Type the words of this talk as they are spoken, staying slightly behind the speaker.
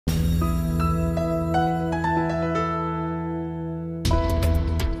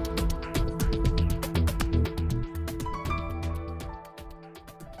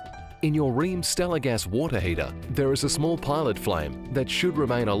In your Rheem Stellar gas water heater, there is a small pilot flame that should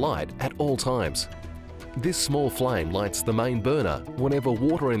remain alight at all times. This small flame lights the main burner whenever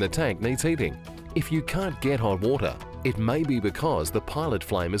water in the tank needs heating. If you can't get hot water, it may be because the pilot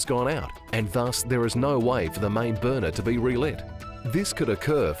flame has gone out, and thus there is no way for the main burner to be relit. This could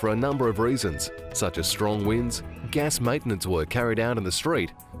occur for a number of reasons, such as strong winds, gas maintenance work carried out in the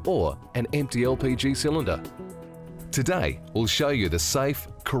street, or an empty LPG cylinder. Today, we'll show you the safe,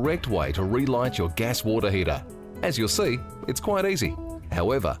 correct way to relight your gas water heater. As you'll see, it's quite easy.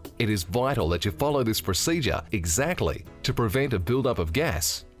 However, it is vital that you follow this procedure exactly to prevent a buildup of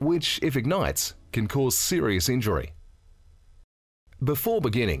gas, which, if ignites, can cause serious injury. Before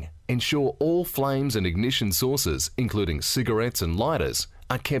beginning, ensure all flames and ignition sources, including cigarettes and lighters,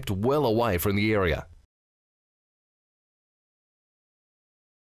 are kept well away from the area.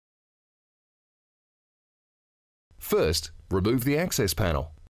 First, remove the access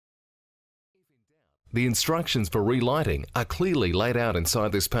panel. The instructions for relighting are clearly laid out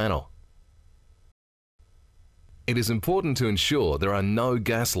inside this panel. It is important to ensure there are no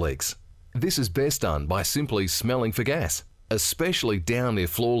gas leaks. This is best done by simply smelling for gas, especially down near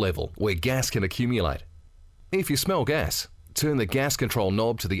floor level where gas can accumulate. If you smell gas, turn the gas control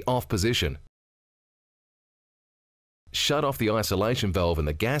knob to the off position. Shut off the isolation valve in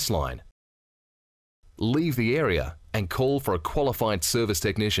the gas line. Leave the area and call for a qualified service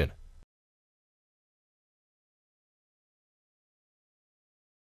technician.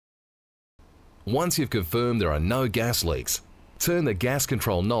 Once you've confirmed there are no gas leaks, turn the gas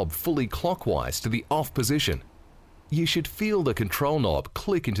control knob fully clockwise to the off position. You should feel the control knob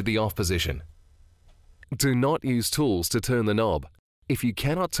click into the off position. Do not use tools to turn the knob. If you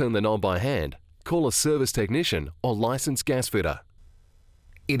cannot turn the knob by hand, call a service technician or licensed gas fitter.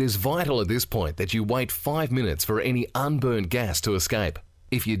 It is vital at this point that you wait 5 minutes for any unburned gas to escape.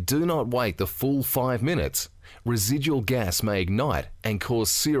 If you do not wait the full 5 minutes, residual gas may ignite and cause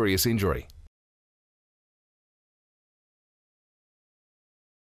serious injury.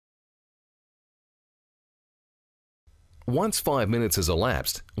 Once 5 minutes has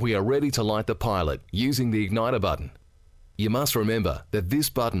elapsed, we are ready to light the pilot using the igniter button. You must remember that this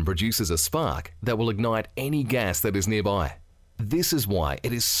button produces a spark that will ignite any gas that is nearby. This is why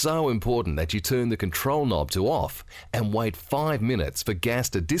it is so important that you turn the control knob to off and wait 5 minutes for gas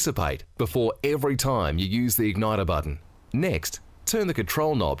to dissipate before every time you use the igniter button. Next, turn the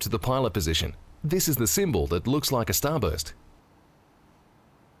control knob to the pilot position. This is the symbol that looks like a starburst.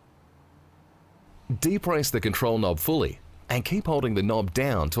 Depress the control knob fully and keep holding the knob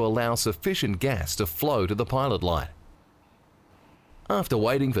down to allow sufficient gas to flow to the pilot light. After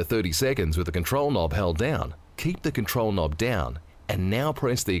waiting for 30 seconds with the control knob held down, keep the control knob down and now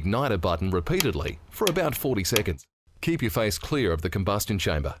press the igniter button repeatedly for about 40 seconds. Keep your face clear of the combustion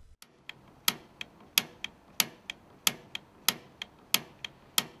chamber.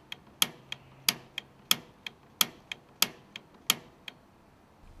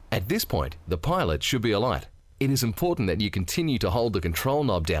 At this point, the pilot should be alight. It is important that you continue to hold the control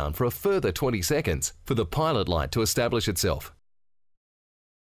knob down for a further 20 seconds for the pilot light to establish itself.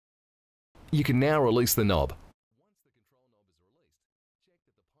 You can now release the knob.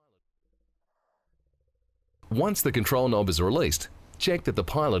 Once the control knob is released, check that the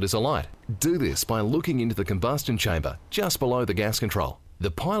pilot is alight. Do this by looking into the combustion chamber just below the gas control.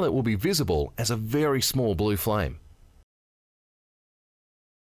 The pilot will be visible as a very small blue flame.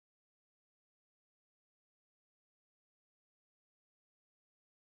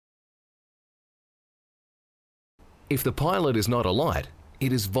 If the pilot is not alight,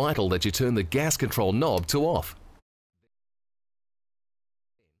 it is vital that you turn the gas control knob to off.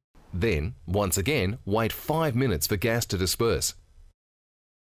 Then, once again, wait 5 minutes for gas to disperse.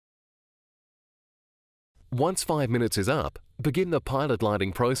 Once 5 minutes is up, begin the pilot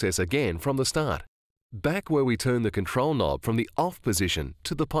lighting process again from the start, back where we turn the control knob from the off position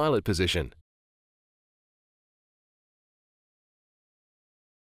to the pilot position.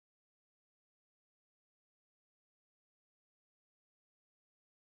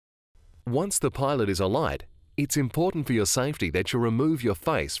 Once the pilot is alight, it's important for your safety that you remove your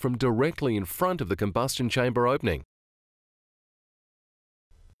face from directly in front of the combustion chamber opening.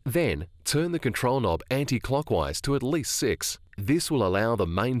 Then, turn the control knob anti-clockwise to at least 6. This will allow the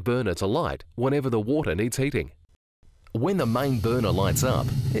main burner to light whenever the water needs heating. When the main burner lights up,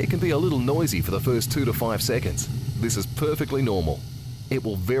 it can be a little noisy for the first 2 to 5 seconds. This is perfectly normal. It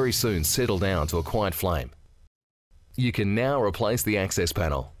will very soon settle down to a quiet flame. You can now replace the access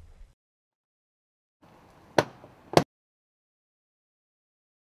panel.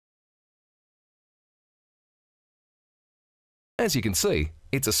 As you can see,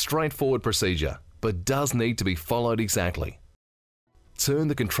 It's a straightforward procedure, but does need to be followed exactly. Turn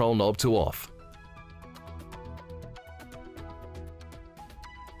the control knob to off.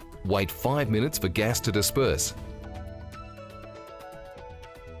 Wait 5 minutes for gas to disperse.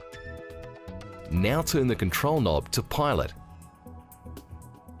 Now turn the control knob to pilot.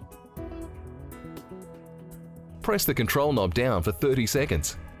 Press the control knob down for 30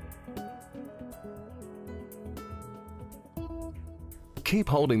 seconds. Keep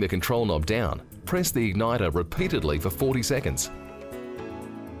holding the control knob down. Press the igniter repeatedly for 40 seconds.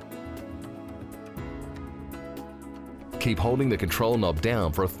 Keep holding the control knob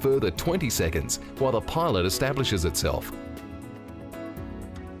down for a further 20 seconds while the pilot establishes itself.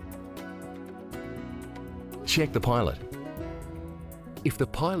 Check the pilot. If the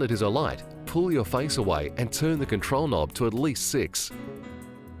pilot is alight, pull your face away and turn the control knob to at least 6.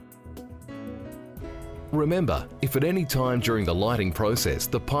 Remember, if at any time during the lighting process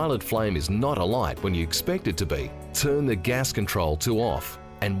the pilot flame is not alight when you expect it to be, turn the gas control to off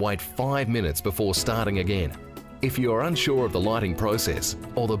and wait 5 minutes before starting again. If you are unsure of the lighting process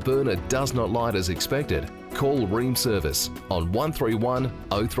or the burner does not light as expected, call Rheem Service on 131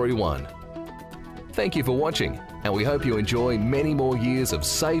 031. Thank you for watching, and we hope you enjoy many more years of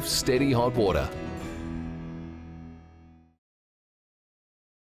safe, steady hot water.